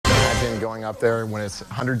imagine going up there when it's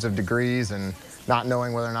hundreds of degrees and not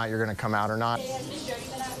knowing whether or not you're going to come out or not.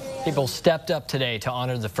 People stepped up today to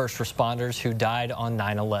honor the first responders who died on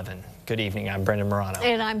 9/11. Good evening, I'm Brendan Morano.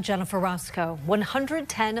 And I'm Jennifer Roscoe.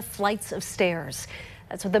 110 flights of stairs.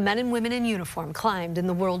 That's what the men and women in uniform climbed in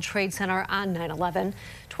the World Trade Center on 9/11.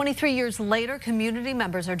 23 years later, community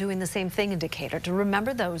members are doing the same thing in Decatur to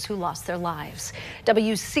remember those who lost their lives.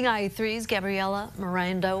 WCIA3's Gabriela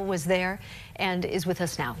Mirando was there and is with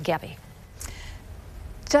us now. Gabby.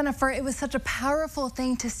 Jennifer, it was such a powerful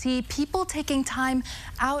thing to see people taking time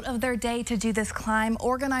out of their day to do this climb.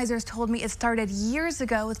 Organizers told me it started years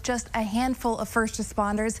ago with just a handful of first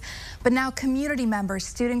responders, but now community members,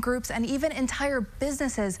 student groups, and even entire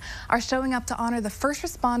businesses are showing up to honor the first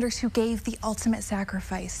responders who gave the ultimate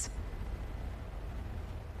sacrifice.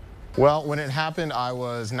 Well, when it happened, I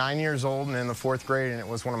was 9 years old and in the 4th grade, and it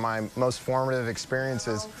was one of my most formative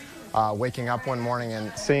experiences. Waking up one morning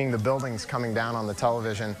and seeing the buildings coming down on the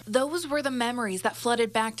television. Those were the memories that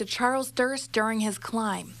flooded back to Charles Durst during his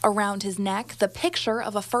climb. Around his neck, the picture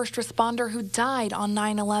of a first responder who died on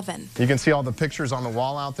 9/11. You can see all the pictures on the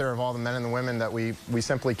wall out there of all the men and the women that we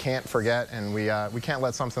simply can't forget, and we can't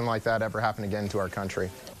let something like that ever happen again to our country.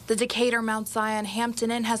 The Decatur Mount Zion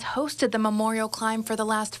Hampton Inn has hosted the memorial climb for the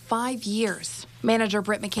last 5 years. Manager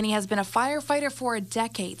Britt McKinney has been a firefighter for a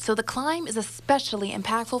decade, so the climb is especially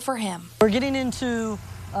impactful for him. We're getting into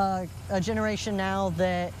a generation now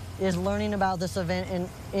that is learning about this event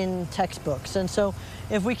in textbooks. And so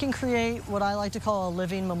if we can create what I like to call a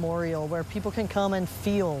living memorial where people can come and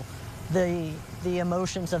feel the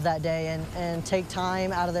emotions of that day and take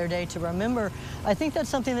time out of their day to remember, I think that's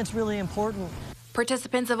something that's really important.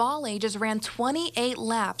 Participants of all ages ran 28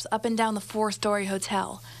 laps up and down the 4-story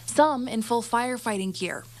hotel, some in full firefighting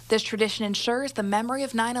gear. This tradition ensures the memory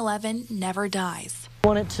of 9/11 never dies. I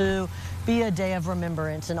want it to be a day of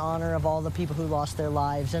remembrance in honor of all the people who lost their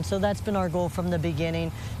lives. And so that's been our goal from the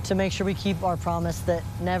beginning, to make sure we keep our promise that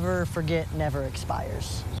never forget, never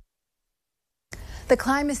expires. The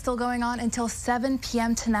climb is still going on until 7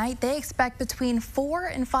 p.m. tonight. They expect between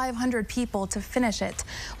 400 and 500 people to finish it.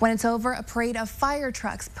 When it's over, a parade of fire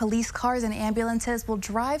trucks, police cars, and ambulances will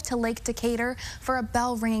drive to Lake Decatur for a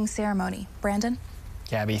bell ringing ceremony. Brandon?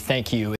 Gabby, thank you.